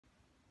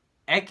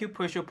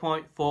acupressure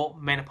point for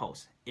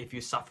menopause. If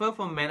you suffer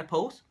from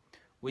menopause,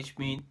 which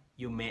means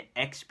you may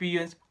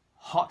experience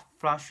hot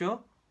flushes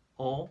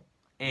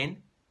and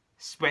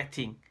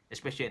sweating,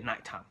 especially at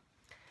night time.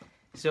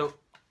 So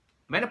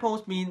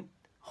menopause means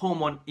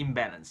hormone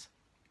imbalance.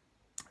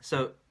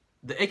 So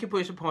the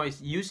acupressure point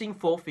is using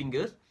 4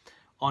 fingers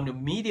on the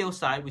medial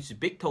side, which is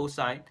big toe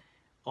side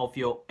of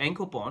your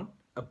ankle bone.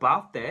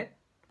 Above that,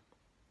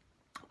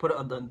 put it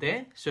on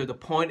there. So the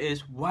point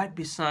is right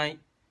beside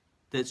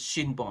the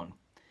shin bone.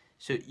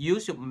 So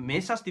use your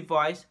massage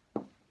device,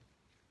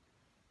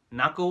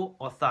 knuckle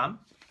or thumb,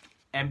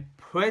 and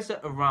press it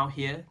around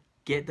here.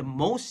 Get the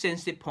most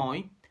sensitive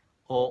point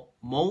or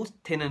most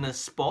tendinous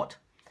spot,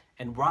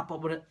 and rub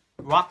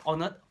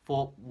on it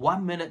for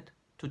 1 minute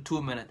to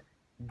 2 minutes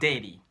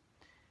daily.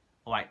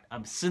 Alright,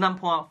 I'm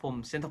Phua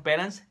from Center of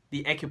Balance,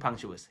 the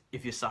acupuncturist.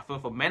 If you suffer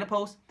from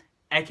menopause,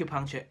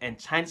 acupuncture and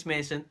Chinese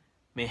medicine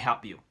may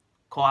help you.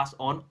 Call us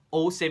on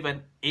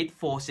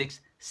 07846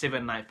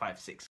 7956.